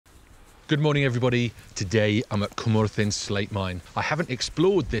Good morning everybody. Today I'm at Cwmwrthin Slate Mine. I haven't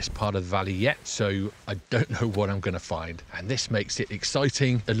explored this part of the valley yet, so I don't know what I'm going to find. And this makes it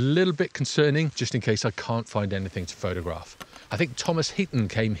exciting, a little bit concerning, just in case I can't find anything to photograph. I think Thomas Heaton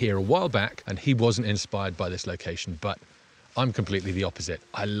came here a while back and he wasn't inspired by this location, but I'm completely the opposite.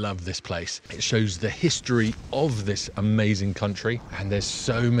 I love this place. It shows the history of this amazing country, and there's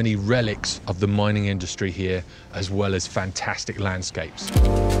so many relics of the mining industry here, as well as fantastic landscapes.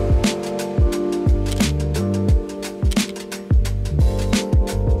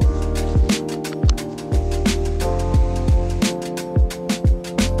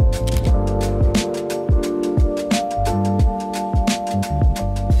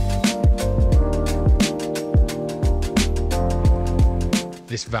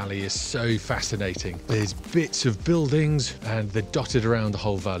 This valley is so fascinating. There's bits of buildings and they're dotted around the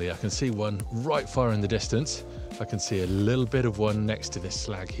whole valley. I can see one right far in the distance. I can see a little bit of one next to this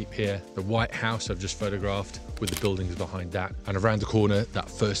slag heap here. The White House I've just photographed with the buildings behind that. And around the corner, that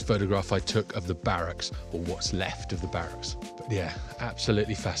first photograph I took of the barracks, or what's left of the barracks. But yeah,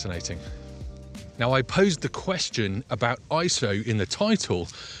 absolutely fascinating. Now, I posed the question about ISO in the title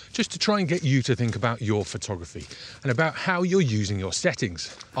just to try and get you to think about your photography and about how you're using your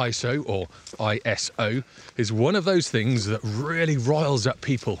settings. ISO, or ISO, is one of those things that really riles up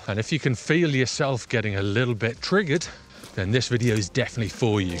people. And if you can feel yourself getting a little bit triggered, then this video is definitely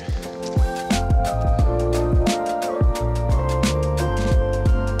for you.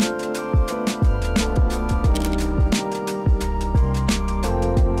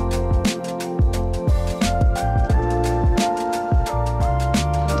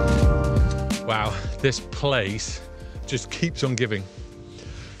 Wow, this place just keeps on giving.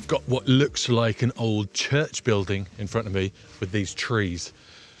 Got what looks like an old church building in front of me with these trees.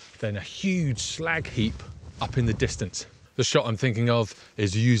 Then a huge slag heap up in the distance. The shot I'm thinking of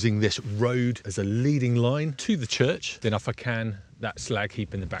is using this road as a leading line to the church. Then if I can, that slag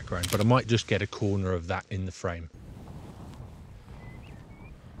heap in the background, but I might just get a corner of that in the frame.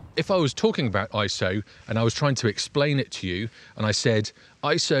 If I was talking about ISO and I was trying to explain it to you, and I said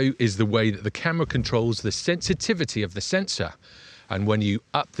ISO is the way that the camera controls the sensitivity of the sensor, and when you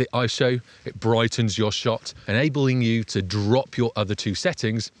up the ISO, it brightens your shot, enabling you to drop your other two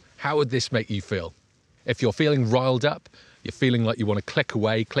settings, how would this make you feel? If you're feeling riled up, you're feeling like you want to click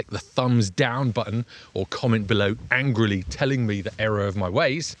away, click the thumbs down button, or comment below angrily telling me the error of my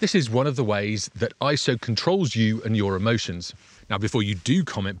ways, this is one of the ways that ISO controls you and your emotions. Now, before you do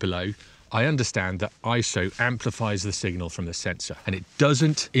comment below, I understand that ISO amplifies the signal from the sensor, and it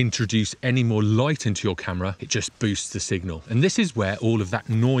doesn't introduce any more light into your camera, it just boosts the signal. And this is where all of that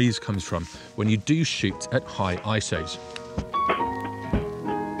noise comes from when you do shoot at high ISOs.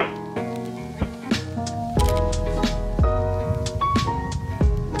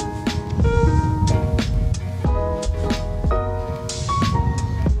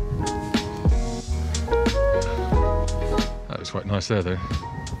 Quite nice there though.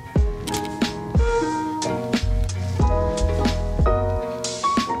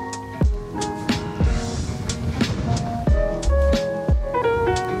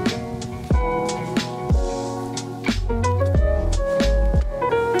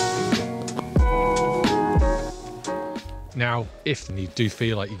 Now, if you do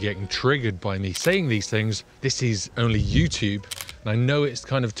feel like you're getting triggered by me saying these things, this is only YouTube. And I know it's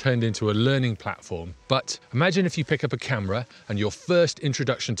kind of turned into a learning platform, but imagine if you pick up a camera and your first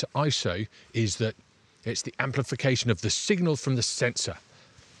introduction to ISO is that it's the amplification of the signal from the sensor.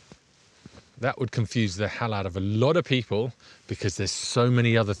 That would confuse the hell out of a lot of people because there's so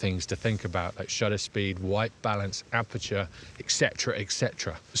many other things to think about, like shutter speed, white balance, aperture, etc.,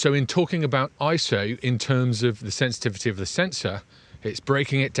 etc. So in talking about ISO in terms of the sensitivity of the sensor, it's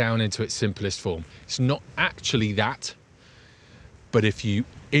breaking it down into its simplest form. It's not actually that. But if you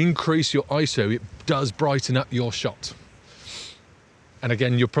increase your ISO, it does brighten up your shot. And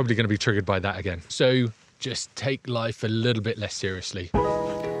again, you're probably going to be triggered by that again. So just take life a little bit less seriously.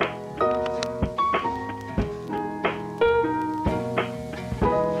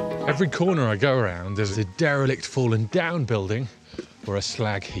 Every corner I go around, there's a derelict fallen down building or a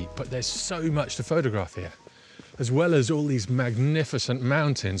slag heap, but there's so much to photograph here, as well as all these magnificent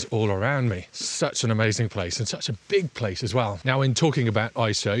mountains all around me. Such an amazing place, and such a big place as well. Now, in talking about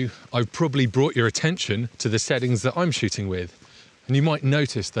ISO, I've probably brought your attention to the settings that I'm shooting with. And you might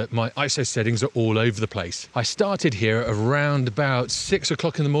notice that my ISO settings are all over the place. I started here around about 6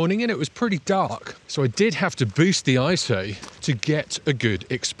 o'clock in the morning and it was pretty dark. So I did have to boost the ISO to get a good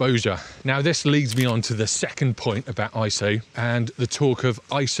exposure. Now this leads me on to the second point about ISO and the talk of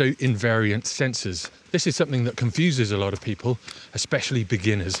ISO invariant sensors. This is something that confuses a lot of people, especially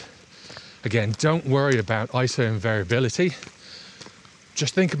beginners. Again, don't worry about ISO and variability.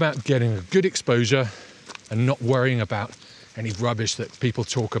 Just think about getting a good exposure and not worrying about any rubbish that people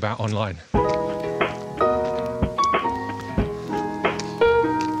talk about online.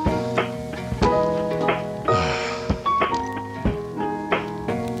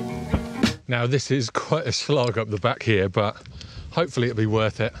 Now this is quite a slog up the back here, but hopefully it'll be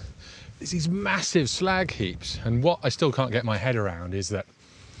worth it. There's these massive slag heaps, and what I still can't get my head around is that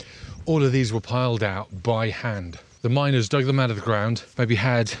all of these were piled out by hand. The miners dug them out of the ground, maybe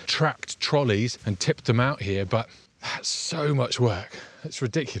had tracked trolleys and tipped them out here, but that's so much work. It's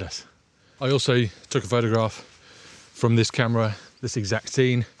ridiculous. I also took a photograph from this camera, this exact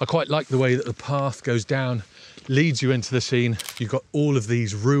scene. I quite like the way that the path goes down, leads you into the scene. You've got all of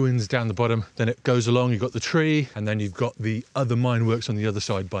these ruins down the bottom, then it goes along, you've got the tree, and then you've got the other mine works on the other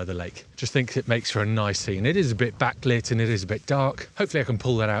side by the lake. Just think it makes for a nice scene. It is a bit backlit and it is a bit dark. Hopefully I can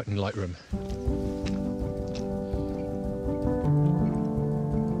pull that out in Lightroom.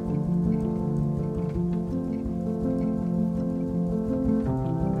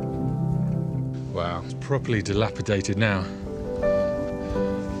 Wow, it's properly dilapidated now.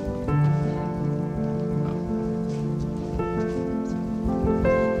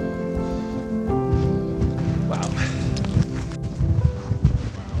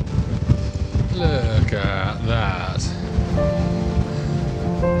 Look at that.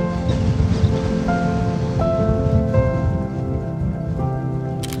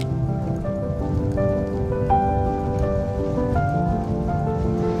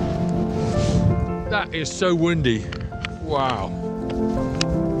 That is so windy. Wow.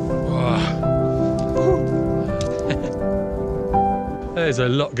 There's a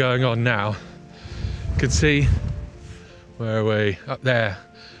lot going on now. You can see, where are we? Up there.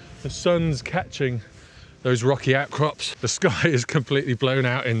 The sun's catching those rocky outcrops. The sky is completely blown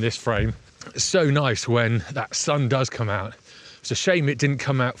out in this frame. It's so nice when that sun does come out. It's a shame it didn't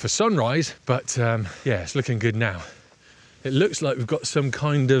come out for sunrise, but yeah, it's looking good now. It looks like we've got some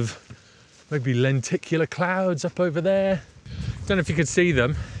kind of maybe lenticular clouds up over there. Don't know if you can see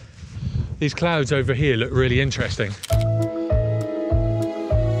them. These clouds over here look really interesting.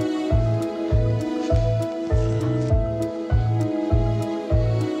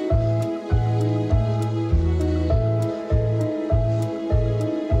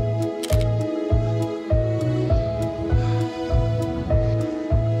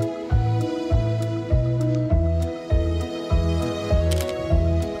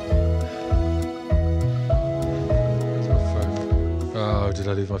 Did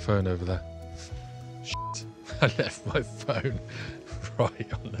I leave my phone over there? Shit. I left my phone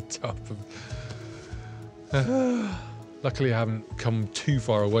right on the top of... Luckily I haven't come too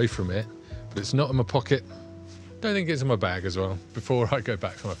far away from it, but it's not in my pocket. Don't think it's in my bag as well. Before I go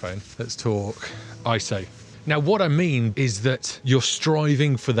back to my phone, let's talk ISO. Now what I mean is that you're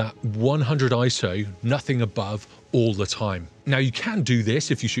striving for that 100 ISO, nothing above, all the time. Now you can do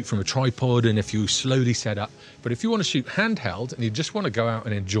this if you shoot from a tripod and if you slowly set up, but if you want to shoot handheld and you just want to go out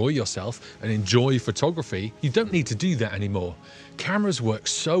and enjoy yourself and enjoy photography, you don't need to do that anymore. Cameras work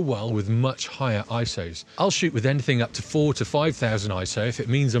so well with much higher ISOs. I'll shoot with anything up to 4,000 to 5,000 ISO if it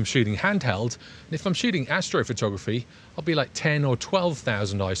means I'm shooting handheld, and if I'm shooting astrophotography, I'll be like 10 or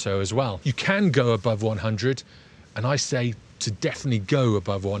 12,000 ISO as well. You can go above 100, and I say to definitely go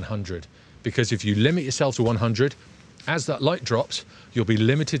above 100. Because if you limit yourself to 100, as that light drops, you'll be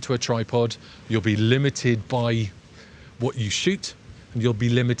limited to a tripod, you'll be limited by what you shoot, and you'll be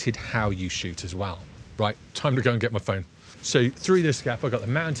limited how you shoot as well. Right, time to go and get my phone. So through this gap, I've got the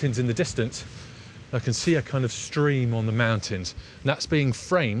mountains in the distance. I can see a kind of stream on the mountains, and that's being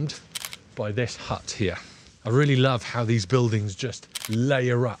framed by this hut here. I really love how these buildings just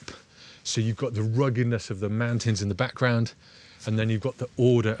layer up. So you've got the ruggedness of the mountains in the background, and then you've got the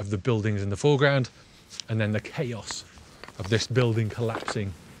order of the buildings in the foreground, and then the chaos of this building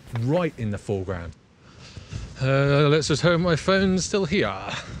collapsing right in the foreground. Let's just hope my phone's still here.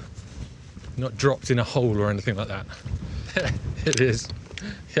 Not dropped in a hole or anything like that. It is,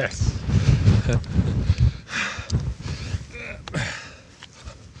 yes.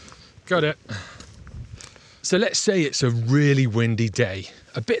 Got it. So let's say it's a really windy day,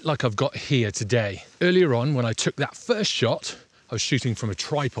 a bit like I've got here today. Earlier on, when I took that first shot, I was shooting from a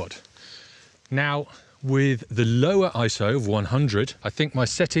tripod. Now, with the lower ISO of 100, I think my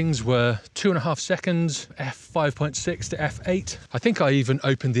settings were 2.5 seconds, f5.6 to f8. I think I even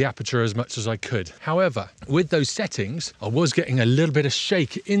opened the aperture as much as I could. However, with those settings, I was getting a little bit of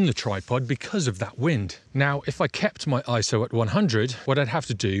shake in the tripod because of that wind. Now, if I kept my ISO at 100, what I'd have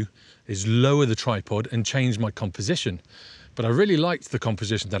to do is lower the tripod and change my composition. but I really liked the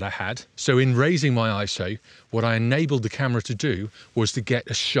composition that I had. So in raising my ISO, what I enabled the camera to do was to get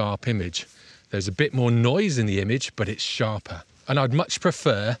a sharp image. There's a bit more noise in the image, but it's sharper. And I'd much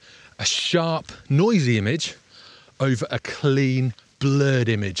prefer a sharp, noisy image over a clean, blurred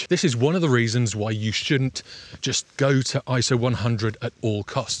image. This is one of the reasons why you shouldn't just go to ISO 100 at all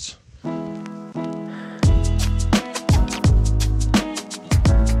costs.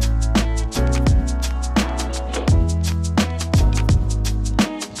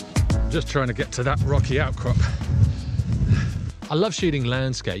 Just trying to get to that rocky outcrop. I love shooting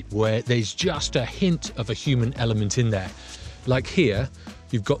landscape where there's just a hint of a human element in there. Like here,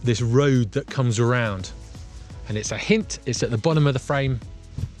 you've got this road that comes around and it's a hint, it's at the bottom of the frame.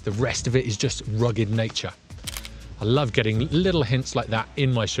 The rest of it is just rugged nature. I love getting little hints like that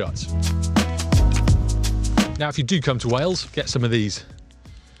in my shots. Now, if you do come to Wales, get some of these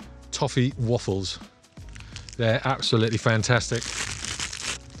toffee waffles. They're absolutely fantastic.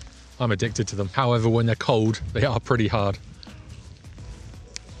 I'm addicted to them. However, when they're cold, they are pretty hard.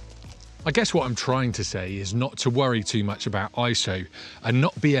 I guess what I'm trying to say is not to worry too much about ISO and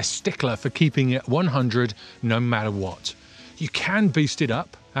not be a stickler for keeping it 100 no matter what. You can boost it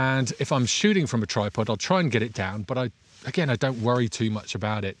up, and if I'm shooting from a tripod, I'll try and get it down, but again, I don't worry too much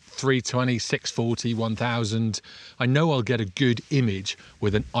about it. 320, 640, 1000. I know I'll get a good image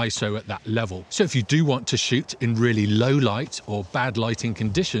with an ISO at that level. So if you do want to shoot in really low light or bad lighting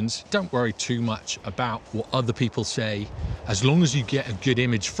conditions, don't worry too much about what other people say. As long as you get a good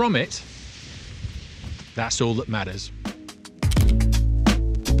image from it, that's all that matters.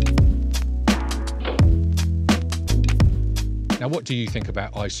 Now, what do you think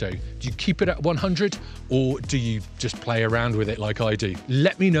about ISO? Do you keep it at 100 or do you just play around with it like I do?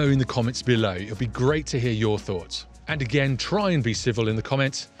 Let me know in the comments below. It'll be great to hear your thoughts. And again, try and be civil in the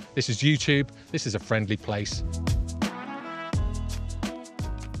comments. This is YouTube. This is a friendly place.